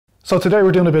So today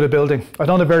we're doing a bit of building. I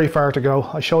don't have very far to go.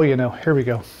 I'll show you now. Here we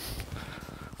go.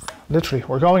 Literally,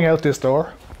 we're going out this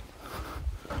door.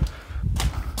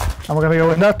 And we're going to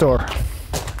go in that door.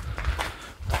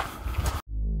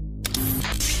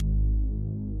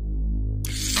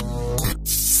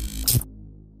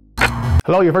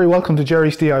 Hello, you're very welcome to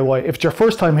Gerry's DIY. If it's your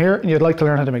first time here and you'd like to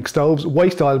learn how to make stoves,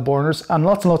 waste-style burners and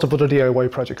lots of other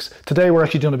DIY projects, today we're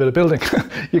actually doing a bit of building.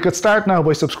 You could start now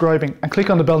by subscribing and click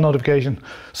on the bell notification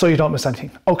so you don't miss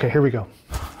anything. Okay, here we go.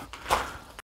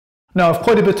 Now I've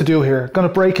quite a bit to do here. I'm going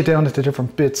to break it down into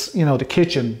different bits. You know, the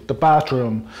kitchen, the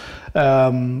bathroom,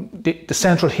 the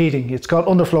central heating. It's got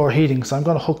underfloor heating, so I'm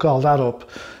going to hook all that up.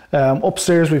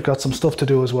 Upstairs we've got some stuff to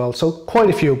do as well, so quite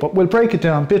a few, but we'll break it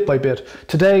down bit by bit.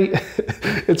 Today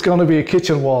it's going to be a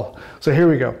kitchen wall, so here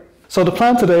we go. So the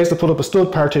plan today is to put up a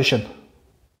stud partition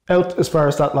out as far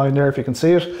as that line there, if you can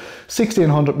see it,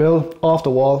 1600mm off the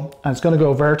wall, and it's going to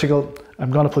go vertical.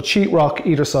 I'm going to put sheetrock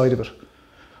either side of it.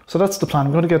 So that's the plan.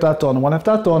 I'm going to get that done, and when I have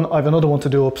that done I have another one to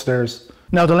do upstairs.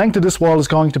 Now the length of this wall is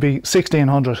going to be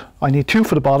 1600. I need 2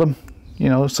 for the bottom, you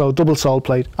know, so double sole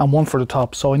plate, and 1 for the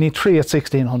top, so I need 3 at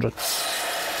 1600.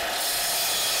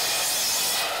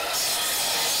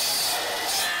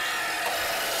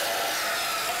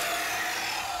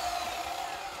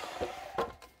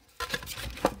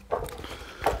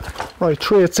 Right,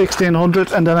 3 at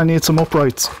 1600, and then I need some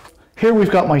uprights. Here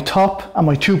we've got my top and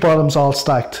my 2 bottoms all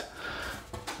stacked,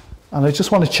 and I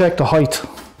just want to check the height,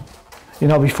 you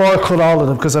know, before I cut all of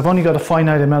them, because I've only got a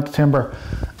finite amount of timber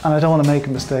and I don't want to make a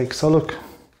mistake. So look,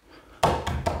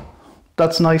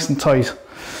 that's nice and tight.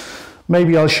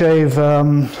 Maybe I'll shave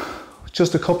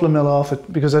just a couple of mil off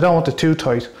it, because I don't want it too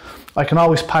tight. I can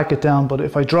always pack it down, but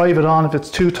if I drive it on, if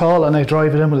it's too tall and I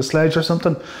drive it in with a sledge or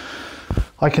something,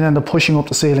 I can end up pushing up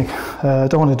the ceiling. I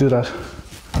don't want to do that.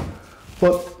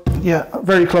 But yeah,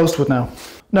 very close to it now.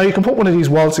 Now you can put one of these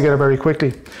walls together very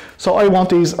quickly. So I want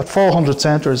these at 400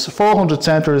 centres. 400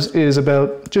 centres is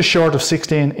about just short of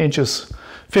 16 inches,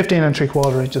 15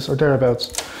 3/4 inches or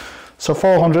thereabouts. So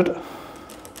 400,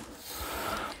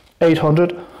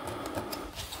 800,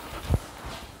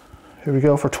 here we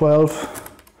go for 12.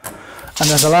 And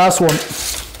then the last one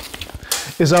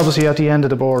is obviously at the end of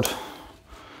the board.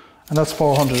 And that's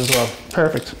 400 as well.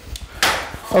 Perfect.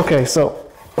 Okay, so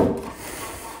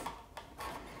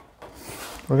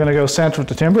we're going to go centre of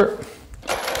the timber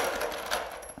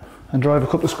and drive a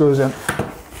couple of screws in.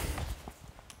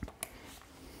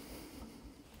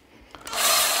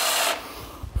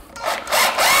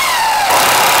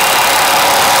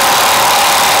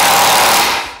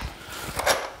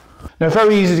 Now,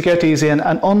 very easy to get these in,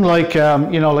 and unlike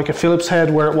you know, like a Phillips head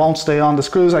where it won't stay on, the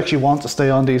screws actually want to stay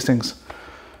on these things.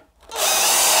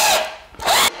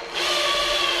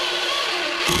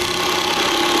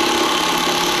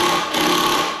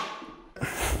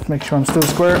 Make sure I'm still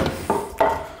square.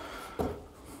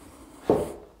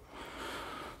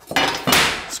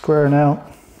 Square now.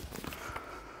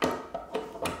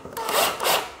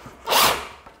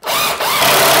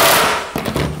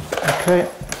 Okay.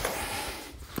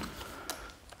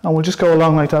 And we'll just go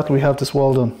along like that till we have this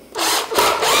wall done.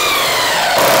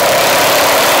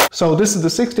 So this is the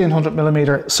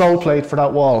 1600mm sole plate for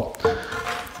that wall.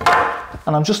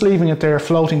 And I'm just leaving it there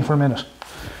floating for a minute.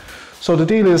 So the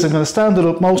deal is I'm going to stand it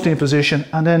up mostly in position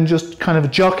and then just kind of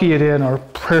jockey it in or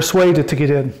persuade it to get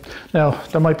in. Now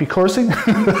there might be cursing,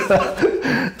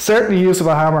 certainly use of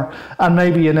a hammer and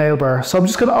maybe a nail bar. So I'm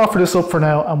just going to offer this up for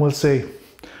now and we'll see.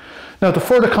 Now to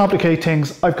further complicate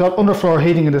things, I've got underfloor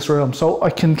heating in this room, so I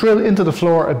can drill into the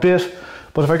floor a bit,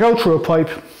 but if I go through a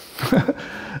pipe,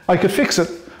 I could fix it,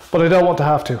 but I don't want to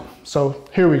have to. So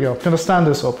here we go, I'm going to stand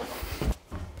this up.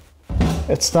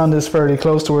 Let's stand this fairly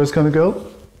close to where it's going to go.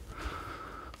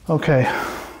 Okay,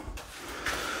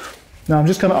 now I'm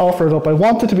just going to offer it up. I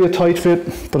want it to be a tight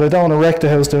fit, but I don't want to wreck the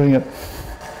house doing it.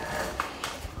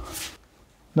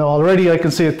 Now already I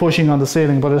can see it pushing on the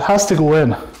ceiling, but it has to go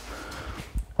in.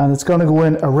 And it's going to go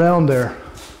in around there.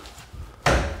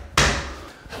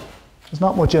 There's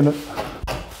not much in it.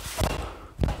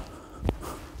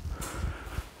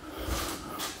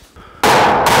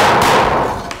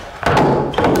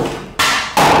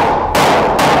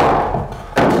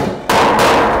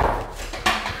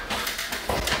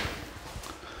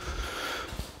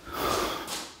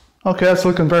 Okay, that's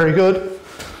looking very good.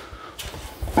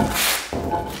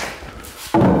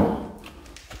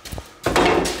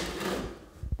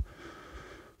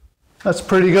 That's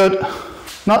pretty good.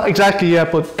 Not exactly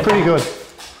yet, but pretty good.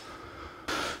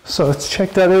 So let's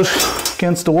check that out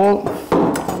against the wall.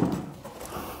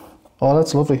 Oh,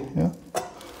 that's lovely, yeah.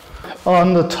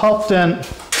 On the top then,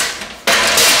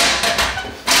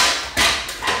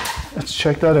 Let's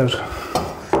check that out.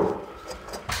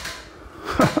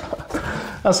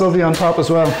 That's lovely on top as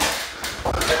well.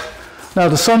 Now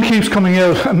the sun keeps coming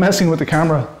out and messing with the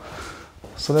camera.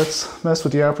 So let's mess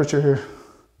with the aperture here.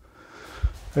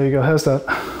 There you go, how's that?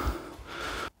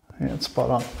 Yeah, it's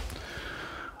spot on.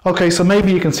 Okay, so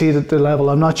maybe you can see the level,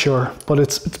 I'm not sure, but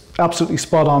it's absolutely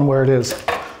spot on where it is.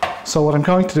 So what I'm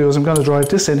going to do is I'm going to drive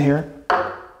this in here,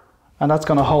 and that's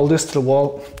going to hold this to the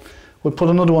wall. We'll put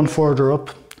another one further up,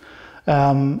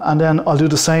 and then I'll do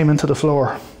the same into the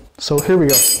floor. So here we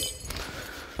go.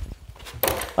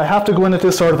 I have to go in at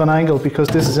this sort of an angle because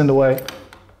this is in the way,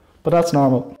 but that's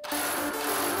normal.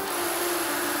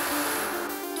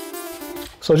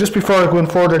 So just before I go in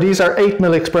further, these are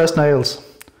 8mm express nails.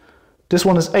 This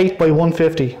one is 8 by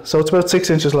 150, so it's about 6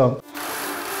 inches long.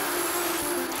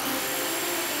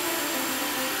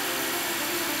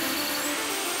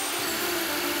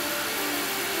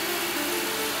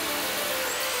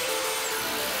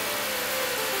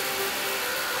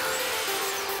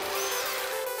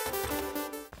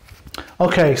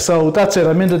 Okay, so that's it.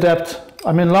 I'm in the depth.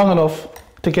 I'm in long enough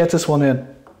to get this one in.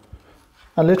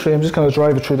 And literally, I'm just going to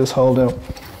drive it through this hole now.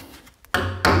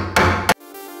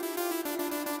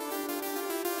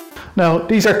 Now,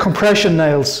 these are compression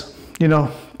nails, you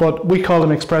know, but we call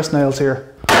them express nails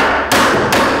here.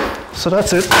 So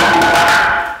that's it.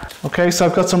 Okay, so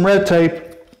I've got some red tape.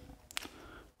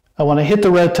 And when I hit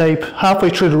the red tape, halfway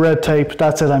through the red tape,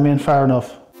 that's it, I'm in far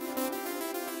enough.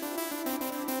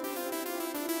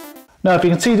 Now, if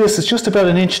you can see this, it's just about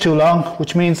 1 inch too long,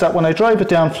 which means that when I drive it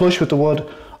down flush with the wood,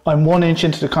 I'm 1 inch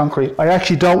into the concrete. I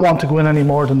actually don't want to go in any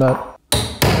more than that.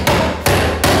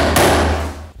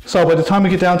 So by the time we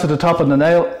get down to the top of the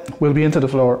nail, we'll be into the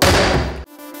floor.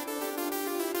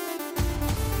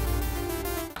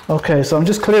 Okay, so I'm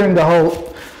just clearing the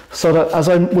hole so that as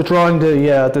I'm withdrawing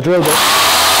the drill bit,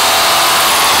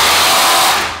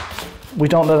 we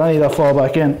don't let any of that fall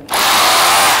back in.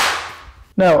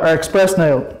 Now, our express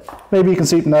nail, maybe you can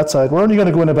see it from that side. We're only going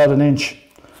to go in about 1 inch.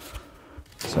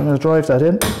 So I'm going to drive that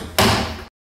in.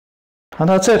 And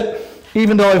that's it.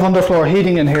 Even though I've underfloor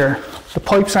heating in here, the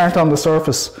pipes aren't on the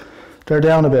surface. They're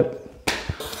down a bit.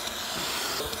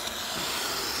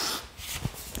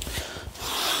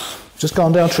 Just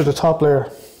gone down through the top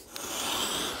layer.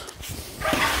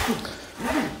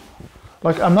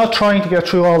 Like, I'm not trying to get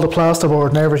through all the plasterboard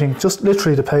and everything, just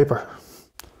literally the paper.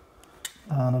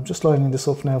 And I'm just lining this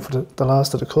up now for the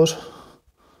last of the cut.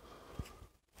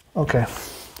 Okay,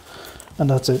 and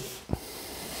that's it.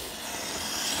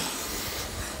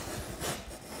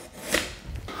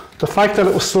 The fact that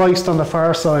it was sliced on the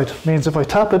far side means if I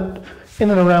tap it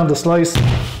in and around the slice,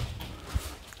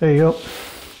 there you go,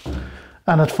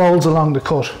 and it folds along the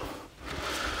cut.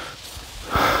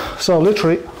 So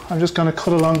literally, I'm just going to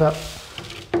cut along that.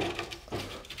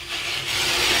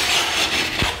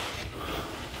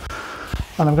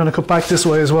 And I'm going to cut back this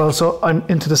way as well, so I'm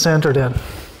into the center then.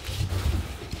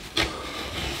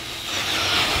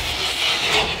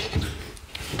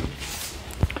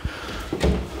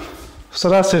 So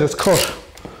that's it, it's cut.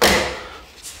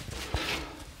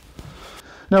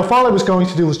 Now if all I was going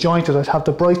to do was joint it, I'd have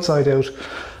the bright side out,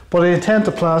 but I intend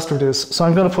to plaster this, so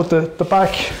I'm going to put the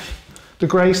back, the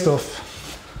grey stuff,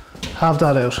 have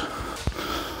that out.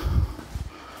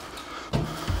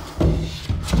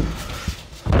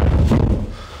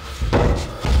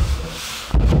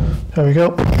 There we go,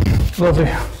 lovely.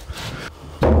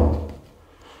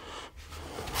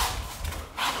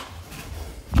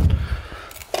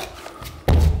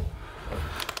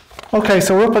 Okay,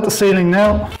 so we're up at the ceiling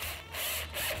now.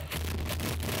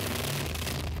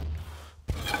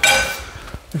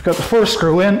 We've got the first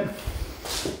screw in.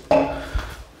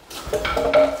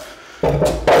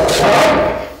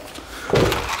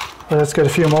 Let's get a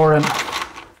few more in.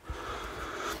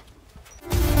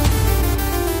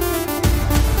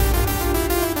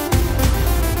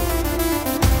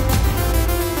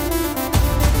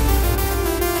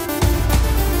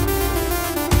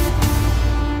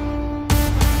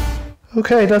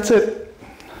 Okay, that's it.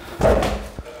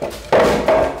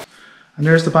 And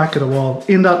there's the back of the wall.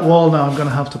 In that wall now I'm going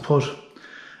to have to put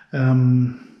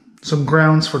some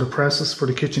grounds for the presses, for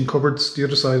the kitchen cupboards, the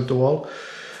other side of the wall.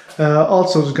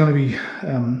 Also there's going to be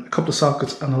a couple of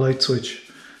sockets and a light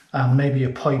switch, and maybe a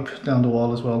pipe down the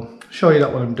wall as well. Show you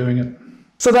that when I'm doing it.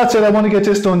 So that's it, I want to get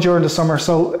this done during the summer,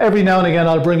 so every now and again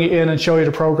I'll bring you in and show you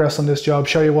the progress on this job,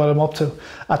 show you what I'm up to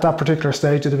at that particular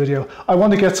stage of the video. I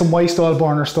want to get some waste oil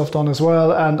burner stuff done as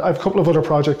well, and I have a couple of other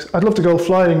projects. I'd love to go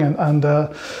flying and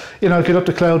you know, get up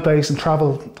to cloud base and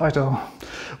travel, I don't know,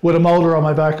 with a motor on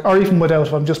my back, or even without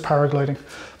if I'm just paragliding.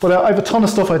 But I have a ton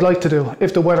of stuff I'd like to do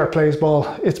if the weather plays ball.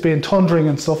 It's been thundering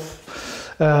and stuff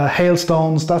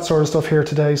hailstones, that sort of stuff here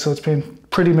today, so it's been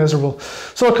pretty miserable.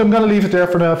 So look, I'm going to leave it there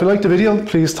for now. If you like the video,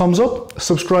 please thumbs up,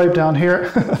 subscribe down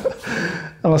here,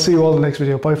 and I'll see you all in the next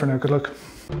video. Bye for now, good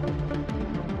luck.